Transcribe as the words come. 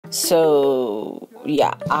So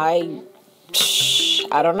yeah, I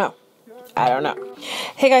don't know.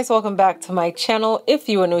 Hey guys, welcome back to my channel. If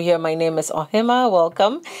you are new here, my name is Ohemaa.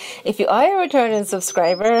 Welcome. If you are a returning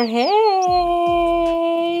subscriber,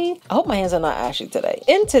 hey! I hope my hands are not ashy today.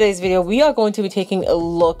 In today's video, we are going to be taking a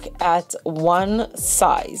look at one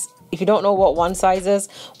size. If you don't know what one size is,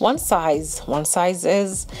 if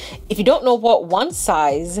you don't know what one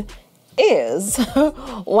size is,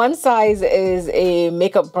 One Size is a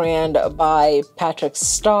makeup brand by Patrick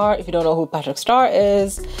Starr. If you don't know who Patrick Starr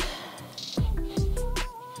is,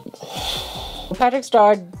 Patrick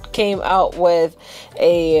Starr came out with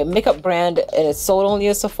a makeup brand and it's sold only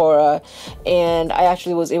at Sephora, and I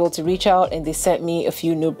actually was able to reach out and they sent me a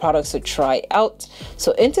few new products to try out.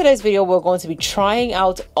 So in today's video, we're going to be trying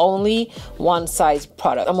out only One Size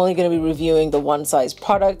product. I'm only going to be reviewing the One Size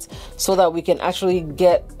product so that we can actually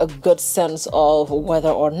get a good sense of whether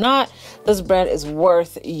or not this brand is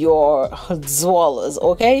worth your dollars.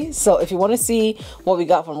 Okay, so if you want to see what we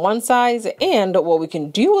got from One Size and what we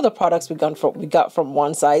can do with the products we got from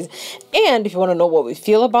One Size, and if you want to know what we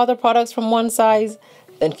feel about the products from One Size,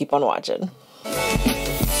 then keep on watching.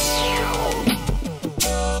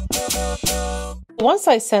 One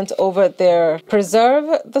Size sent over their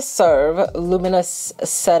Preserve the Serve Luminous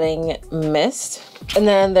Setting Mist. And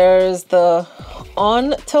then there's the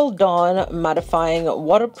On Till Dawn Mattifying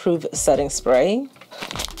Waterproof Setting Spray.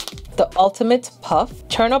 The Ultimate Puff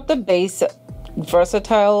Turn Up the Base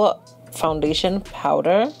Versatile Foundation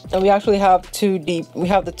Powder. And we actually have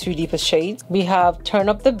the two deepest shades. We have Turn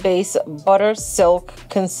Up the Base Butter Silk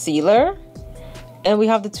Concealer. And we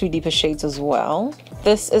have the two deepest shades as well.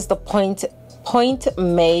 This is the Point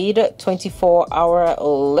Made 24-hour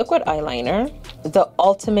liquid eyeliner. The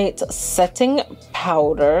Ultimate Setting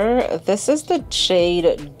Powder. This is the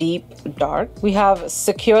shade Deep Dark. We have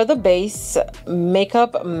Secure the Base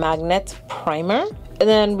Makeup Magnet Primer. And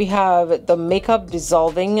then we have the Makeup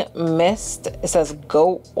Dissolving Mist. It says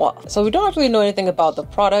Go Off. So we don't actually know anything about the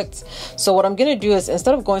product. So what I'm going to do is,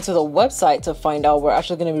 instead of going to the website to find out, we're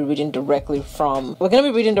actually going to be reading directly from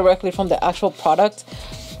the actual product.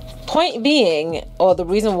 Point being, or the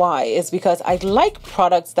reason why, is because I like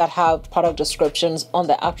products that have product descriptions on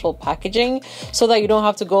the actual packaging so that you don't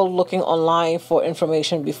have to go looking online for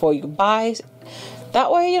information before you buy. That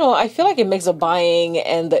way, you know, I feel like it makes the buying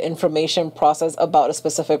and the information process about a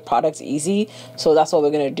specific product easy. So that's what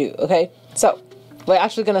we're going to do, okay? So we're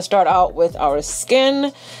actually going to start out with our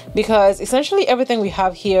skin, because essentially everything we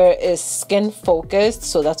have here is skin focused.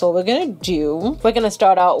 So that's what we're going to do. We're going to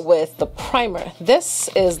start out with the primer. This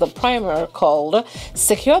is the primer called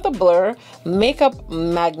Secure the Blur Makeup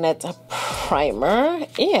Magnet Primer.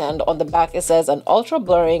 And on the back it says an ultra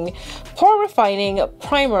blurring, pore refining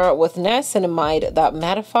primer with niacinamide that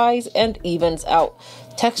mattifies and evens out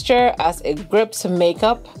texture as it grips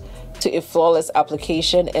makeup to a flawless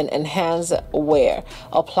application and enhance wear.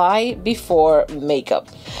 Apply before makeup.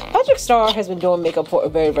 Patrick Starr has been doing makeup for a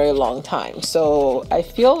very, very long time. So I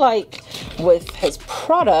feel like with his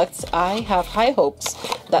products, I have high hopes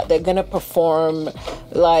that they're gonna perform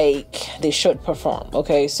like they should perform.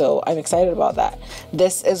 Okay, so I'm excited about that.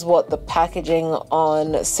 This is what the packaging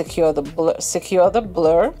on Secure the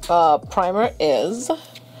Blur primer is.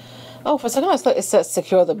 Oh, for a second I thought it said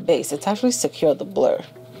Secure the Base. It's actually Secure the Blur.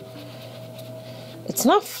 It's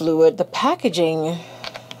not fluid. The packaging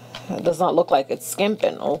does not look like it's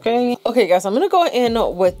skimping, okay? Okay, guys, I'm gonna go in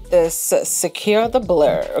with this Secure the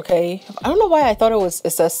Blur, okay? I don't know why I thought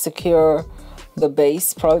it says Secure the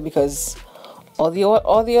Base, probably because all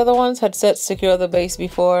the other ones had said Secure the Base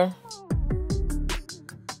before.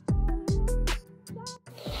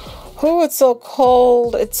 Oh, it's so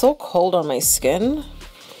cold. It's so cold on my skin.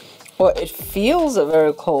 Or it feels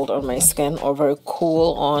very cold on my skin, or very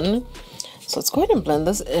cool on. So let's go ahead and blend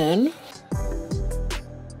this in.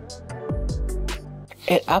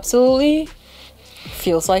 It absolutely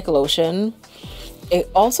feels like lotion. It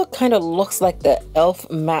also kind of looks like the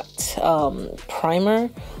e.l.f. matte primer,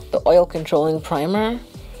 the oil controlling primer.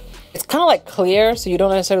 It's kind of like clear, so you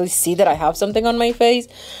don't necessarily see that I have something on my face,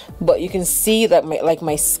 but you can see that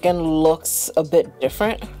my skin looks a bit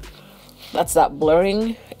different. That's that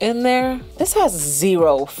blurring in there. This has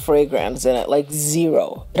zero fragrance in it, like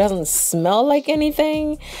zero. It doesn't smell like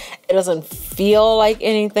anything. It doesn't feel like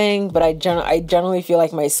anything, but I generally feel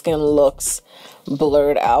like my skin looks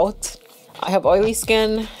blurred out. I have oily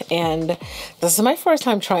skin, and this is my first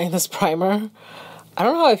time trying this primer. I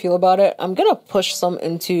don't know how I feel about it. I'm gonna push some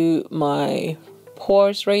into my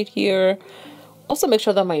pores right here. Also make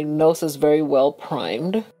sure that my nose is very well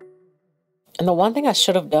primed. And the one thing I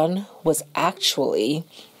should have done was actually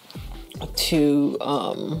to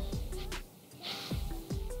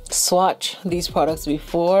swatch these products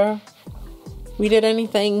before we did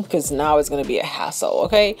anything, because now it's going to be a hassle.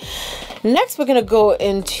 Okay, next we're going to go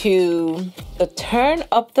into the Turn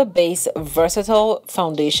Up the Base Versatile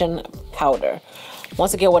Foundation Powder.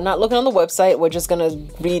 Once again, we're not looking on the website, we're just going to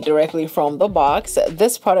read directly from the box.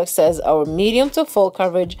 This product says our medium to full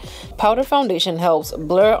coverage powder foundation helps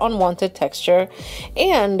blur unwanted texture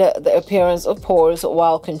and the appearance of pores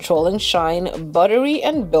while controlling shine, buttery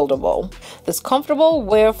and buildable. This comfortable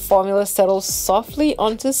wear formula settles softly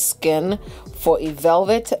onto skin for a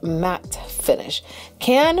velvet matte finish.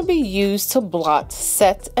 Can be used to blot,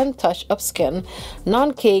 set and touch up skin,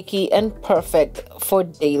 non-cakey and perfect for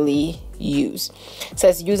daily use. It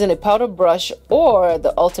says using a powder brush or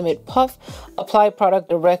the ultimate puff, apply product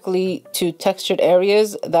directly to textured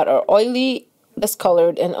areas that are oily,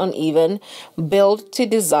 discolored and uneven. Build to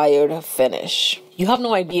desired finish. You have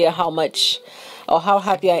no idea how much or how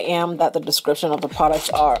happy I am that the description of the products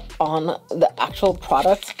are on the actual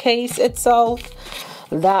product case itself.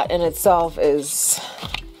 That in itself is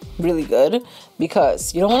really good,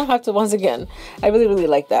 because you don't want to have to, once again, I really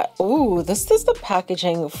like that. Ooh, this is the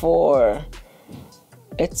packaging for,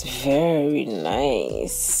 it's very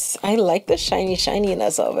nice. I like the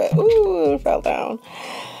shininess of it. Ooh, it fell down.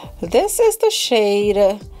 This is the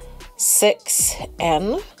shade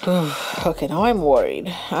 6N. Okay, now I'm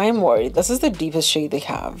worried. This is the deepest shade they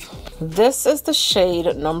have. This is the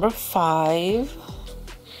shade number 5.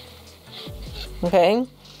 Okay,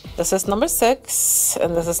 this is number 6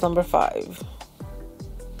 and this is number 5.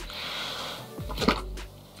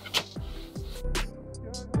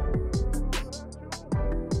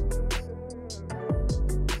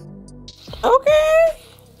 Okay,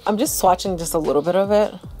 I'm just swatching just a little bit of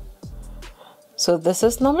it. So this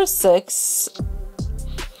is number 6.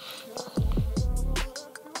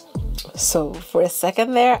 So for a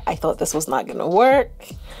second there, I thought this was not gonna work,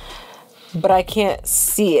 but I can't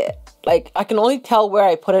see it. Like, I can only tell where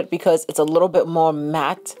I put it because it's a little bit more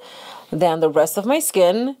matte than the rest of my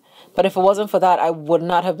skin. But if it wasn't for that, I would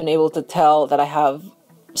not have been able to tell that I have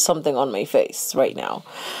something on my face right now.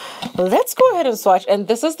 Let's go ahead and swatch. And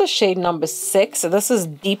this is the shade number 6. This is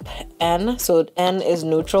deep N. So N is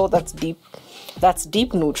neutral. That's deep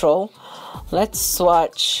neutral. Let's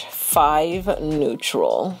swatch 5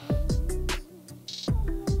 neutral.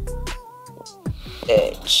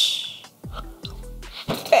 Bitch.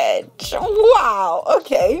 Wow,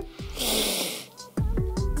 okay.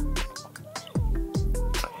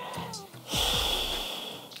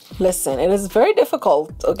 Listen, it is very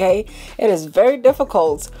difficult, okay? It is very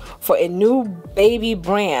difficult for a new baby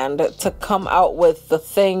brand to come out with the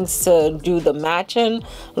things to do the matching.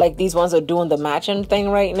 Like these ones are doing the matching thing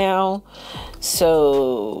right now.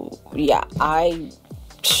 So, yeah, I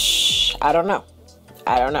don't know.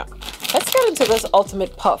 Let's get into this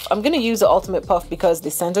ultimate puff. I'm going to use the ultimate puff because they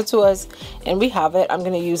sent it to us and we have it. I'm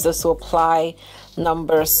going to use this to apply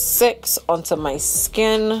number 6 onto my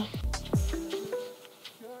skin.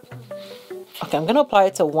 Okay, I'm going to apply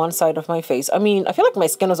it to one side of my face. I mean, I feel like my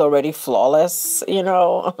skin is already flawless, you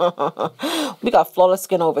know. We got flawless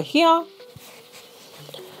skin over here.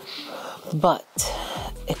 But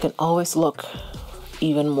it can always look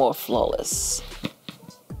even more flawless.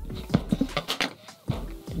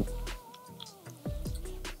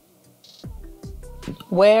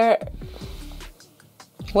 Where's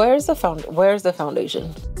the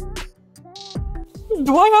foundation?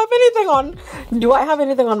 Do I have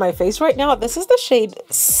anything on my face right now? This is the shade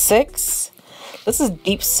 6. This is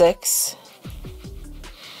deep 6.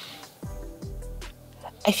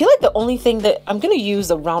 I feel like the only thing that I'm gonna use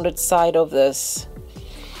the rounded side of this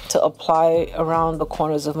to apply around the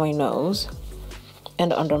corners of my nose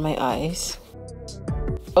and under my eyes.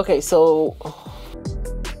 Okay, so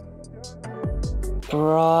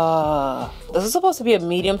bruh, this is supposed to be a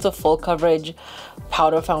medium to full coverage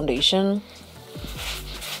powder foundation.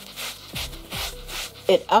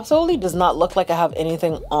 It absolutely does not look like I have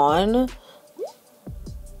anything on.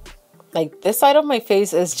 Like this side of my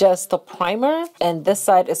face is just the primer and this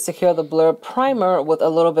side is Secure the Blur primer with a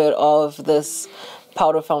little bit of this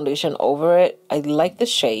powder foundation over it. I like the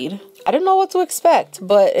shade. I didn't know what to expect,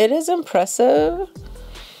 but it is impressive.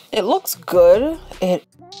 It looks good.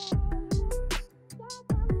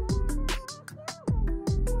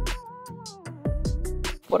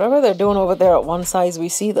 Whatever they're doing over there at one size, we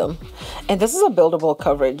see them. And this is a buildable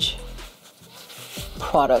coverage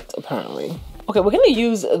product, apparently. Okay, we're gonna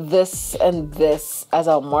use this and this as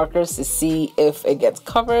our markers to see if it gets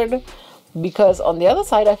covered, because on the other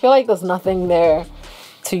side, I feel like there's nothing there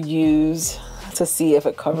to use to see if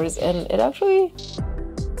it covers, and it actually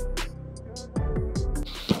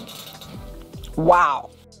Wow.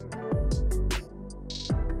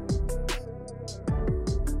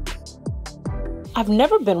 I've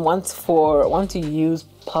never been one to use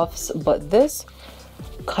puffs, but this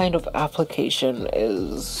kind of application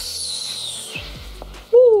is,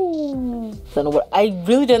 woo. Don't know what, I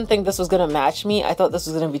really didn't think this was gonna match me. I thought this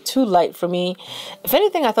was gonna be too light for me. If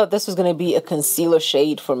anything, I thought this was gonna be a concealer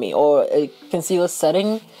shade for me, or a concealer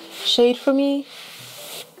setting shade for me.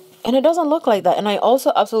 And it doesn't look like that. And I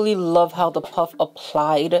also absolutely love how the puff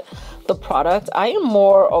applied the product. I am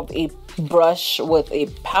more of a brush with a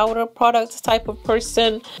powder product type of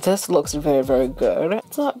person. This looks very, very good.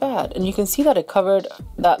 It's not bad. And you can see that it covered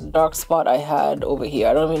that dark spot I had over here.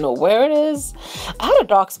 I don't even know where it is. I had a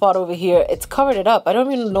dark spot over here. It's covered it up. I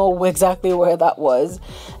don't even know exactly where that was.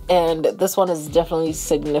 And this one is definitely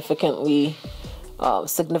significantly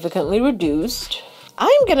reduced.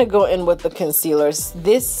 I'm gonna go in with the concealers.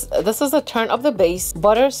 This is a Turn Up the Base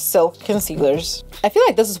Butter Silk Concealers. I feel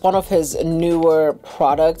like this is one of his newer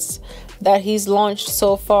products that he's launched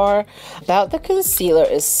so far. About the concealer,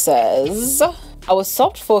 it says, our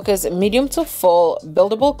soft focus, medium to full,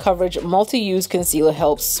 buildable coverage, multi-use concealer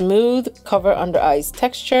helps smooth, cover under eyes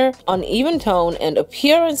texture, uneven tone, and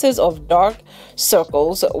appearances of dark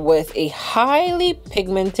circles with a highly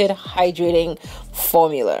pigmented, hydrating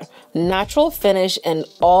formula. Natural finish and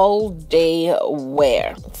all day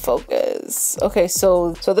wear. Focus. Okay,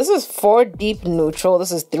 so this is 4 deep neutral.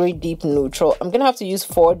 This is 3 deep neutral. I'm gonna have to use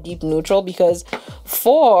 4 deep neutral because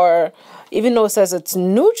 4, even though it says it's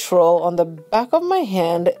neutral on the back of my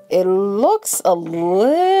hand, it looks a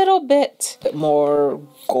little bit more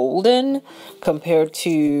golden compared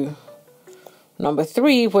to number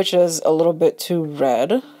 3, which is a little bit too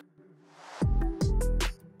red.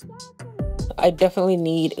 I definitely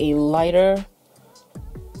need a lighter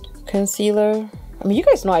concealer. I mean, you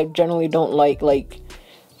guys know I generally don't like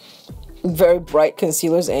very bright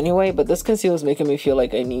concealers anyway, but this concealer is making me feel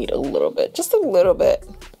like I need a little bit, just a little bit.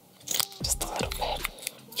 Just a little bit.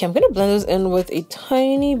 Okay, I'm gonna blend this in with a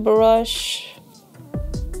tiny brush.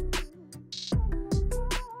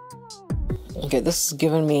 Okay, this is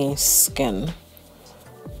giving me skin.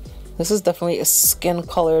 This is definitely a skin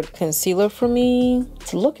colored concealer for me.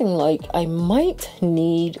 It's looking like I might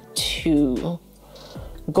need to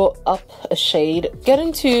go up a shade. Get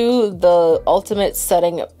into the Ultimate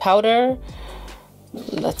Setting Powder.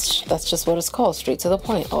 That's just what it's called, straight to the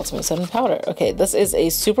point, Ultimate Setting Powder. Okay, this is a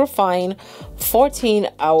super fine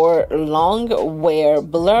 14-hour long wear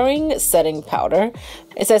blurring setting powder.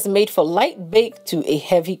 It says made for light bake to a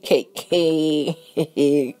heavy cake.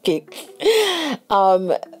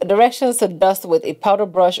 Directions to dust with a powder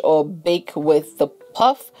brush or bake with the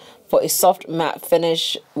puff for a soft matte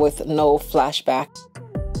finish with no flashback.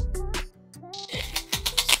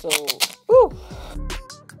 So, woo.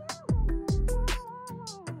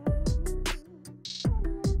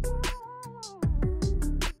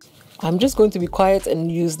 I'm just going to be quiet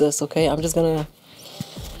and use this, okay? I'm just gonna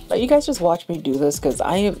let you guys just watch me do this because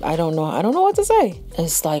I don't know what to say.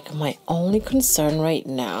 It's like my only concern right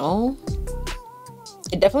now.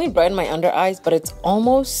 It definitely brightened my under eyes, but it's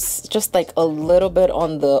almost just like a little bit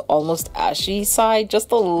on the almost ashy side,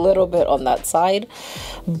 just a little bit on that side.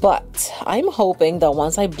 But I'm hoping that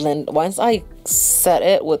once I set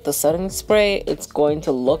it with the setting spray, it's going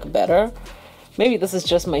to look better. Maybe this is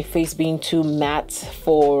just my face being too matte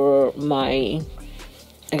for my,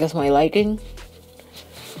 I guess, my liking.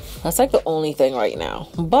 That's like the only thing right now.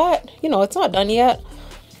 But, you know, it's not done yet.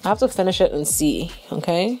 I have to finish it and see,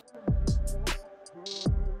 okay?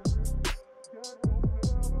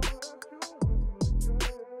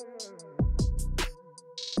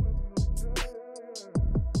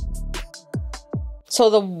 So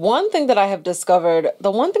the one thing that I have discovered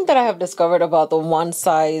about the One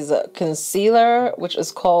Size concealer, which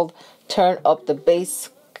is called Turn Up the Base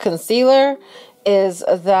Concealer, is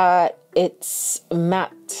that it's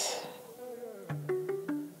matte.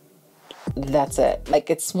 That's it. Like,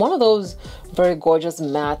 it's one of those very gorgeous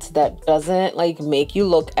matte that doesn't like make you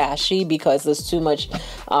look ashy because there's too much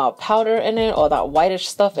powder in it or that whitish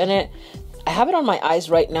stuff in it. I have it on my eyes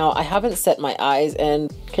right now. I haven't set my eyes,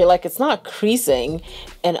 and okay, like, it's not creasing,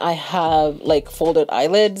 and I have like folded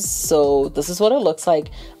eyelids, so this is what it looks like.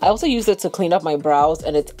 I also use it to clean up my brows,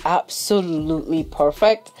 and it's absolutely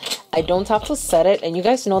perfect. I don't have to set it, and you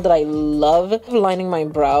guys know that I love lining my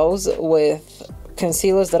brows with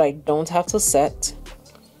concealers that I don't have to set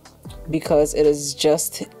because it is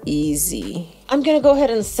just easy. I'm gonna go ahead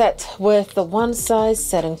and set with the One Size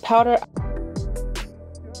setting powder.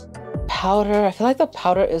 I feel like the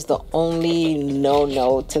powder is the only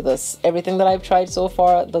no to this everything that I've tried so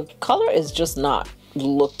far. The color is just not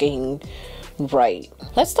looking right.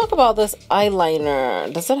 Let's talk about this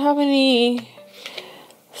eyeliner. Does it have any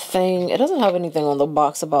thing? It doesn't have anything on the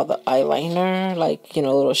box about the eyeliner, like, you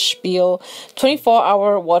know, a little spiel.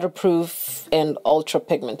 24-hour waterproof and ultra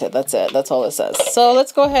pigmented. That's it. That's all it says. So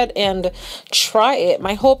let's go ahead and try it.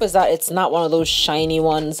 My hope is that it's not one of those shiny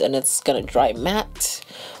ones and it's gonna dry matte.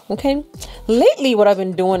 Okay, lately what I've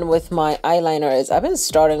been doing with my eyeliner is I've been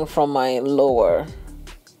starting from my lower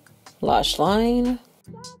lash line.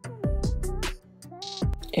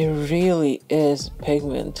 It really is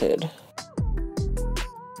pigmented.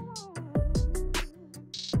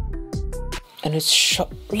 And it's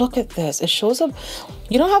look at this. It shows up.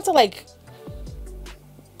 You don't have to like.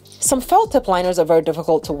 Some felt tip liners are very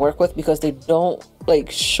difficult to work with because they don't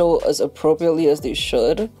like show as appropriately as they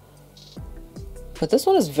should. But this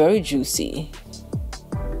one is very juicy.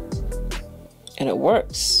 And it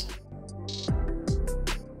works.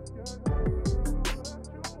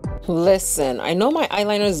 Listen, I know my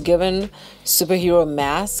eyeliner is given superhero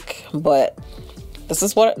mask, but this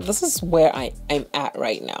is where I'm at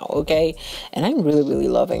right now, okay? And I'm really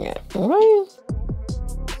loving it. All right.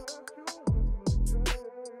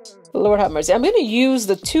 Lord have mercy. I'm gonna use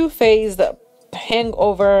the Too Faced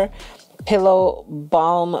Hangover Pillow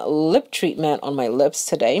Balm Lip Treatment on my lips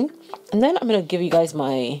today. And then I'm gonna give you guys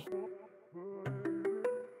my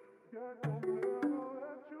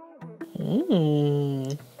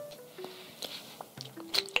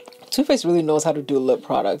Too Faced really knows how to do lip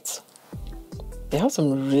products. They have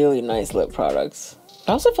some really nice lip products.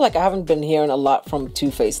 I also feel like I haven't been hearing a lot from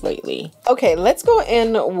Too Faced lately. Okay, let's go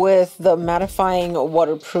in with the mattifying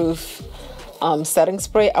waterproof setting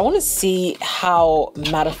spray. I want to see how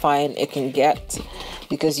mattifying it can get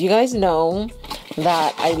because you guys know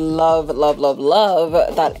that I love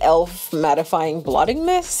that e.l.f. mattifying blotting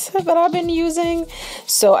mist that I've been using.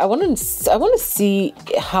 So I want to see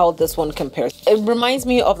how this one compares. It reminds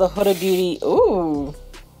me of the Huda Beauty. Ooh,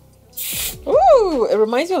 it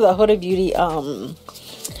reminds me of the Huda Beauty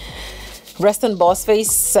Rest and Boss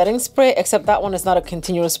Face setting spray, except that one is not a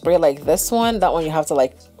continuous spray like this one. That one you have to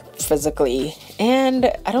like physically,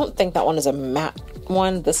 and I don't think that one is a matte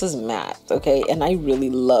one. This is matte, okay? And I really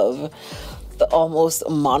love the almost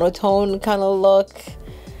monotone kind of look,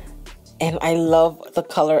 and I love the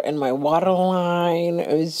color in my waterline.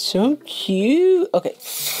 It's so cute. Okay.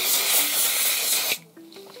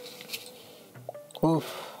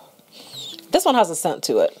 Oof. This one has a scent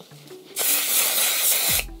to it.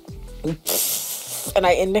 And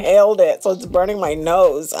I inhaled it, so it's burning my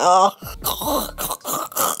nose. Oh.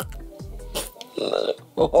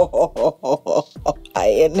 I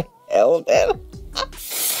inhaled it.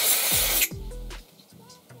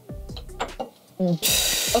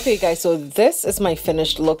 Okay guys, so this is my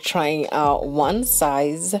finished look trying out One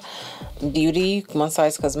Size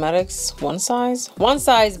Cosmetics, One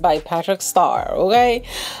Size by Patrick Starr. Okay,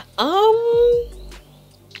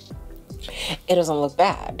 it doesn't look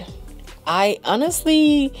bad. I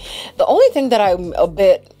honestly, the only thing that I'm a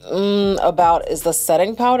bit about is the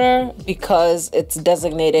setting powder, because it's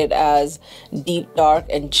designated as deep, dark,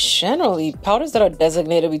 and generally powders that are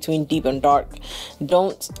designated between deep and dark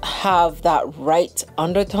don't have that right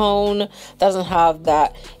undertone, doesn't have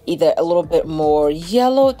that either a little bit more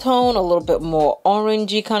yellow tone, a little bit more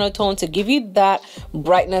orangey kind of tone to give you that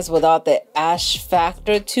brightness without the ash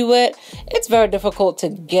factor to it. It's very difficult to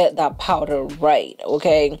get that powder right,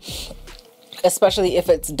 okay? Especially if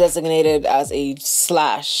it's designated as a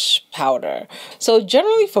slash powder. So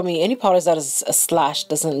generally for me, any powders that is a slash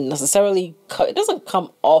doesn't necessarily, it doesn't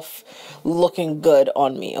come off looking good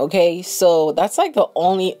on me, okay? So that's like the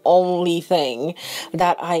only thing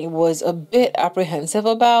that I was a bit apprehensive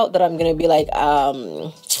about, that I'm gonna be like,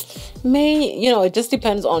 you know, it just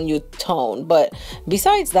depends on your tone. But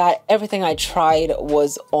besides that, everything I tried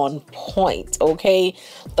was on point, okay?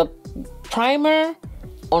 The primer,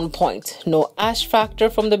 on point, no ash factor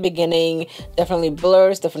from the beginning, definitely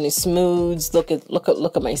blurs, definitely smooths. Look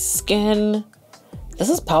at my skin. This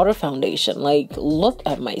is powder foundation. Like, look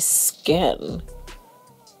at my skin.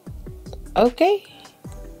 Okay,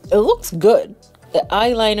 it looks good. The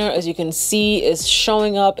eyeliner, as you can see, is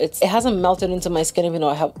showing up. It hasn't melted into my skin, even though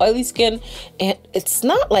I have oily skin, and it's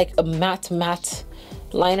not like a matte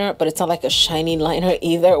liner, but it's not like a shiny liner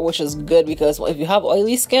either, which is good, because if you have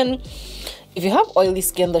oily skin,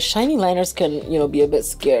 the shiny liners can, you know, be a bit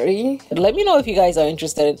scary. Let me know if you guys are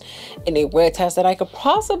interested in a wear test that I could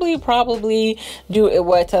probably do a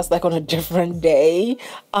wear test like on a different day.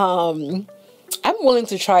 I'm willing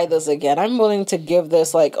to try this again. I'm willing to give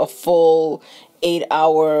this like a full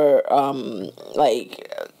 8-hour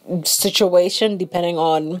like situation, depending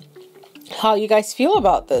on how you guys feel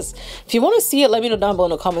about this. If you want to see it, let me know down below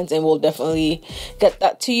in the comments, and we'll definitely get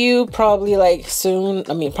that to you probably like soon.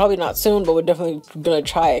 I mean, probably not soon, but we're definitely gonna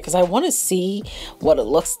try it because I want to see what it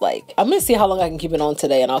looks like. I'm gonna see how long I can keep it on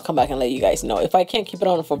today, and I'll come back and let you guys know. If I can't keep it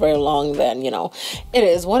on for very long, then you know, it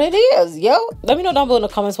is what it is, yo. Let me know down below in the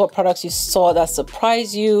comments what products you saw that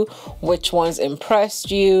surprised you, which ones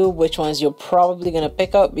impressed you, which ones you're probably gonna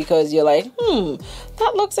pick up because you're like,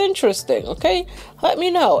 that looks interesting. Okay, let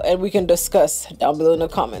me know, and we can discuss down below in the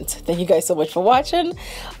comments. Thank you guys so much for watching.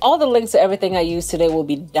 All the links to everything I used today will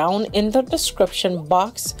be down in the description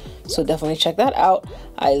box, so definitely check that out.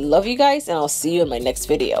 I love you guys, and I'll see you in my next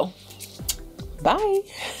video. Bye.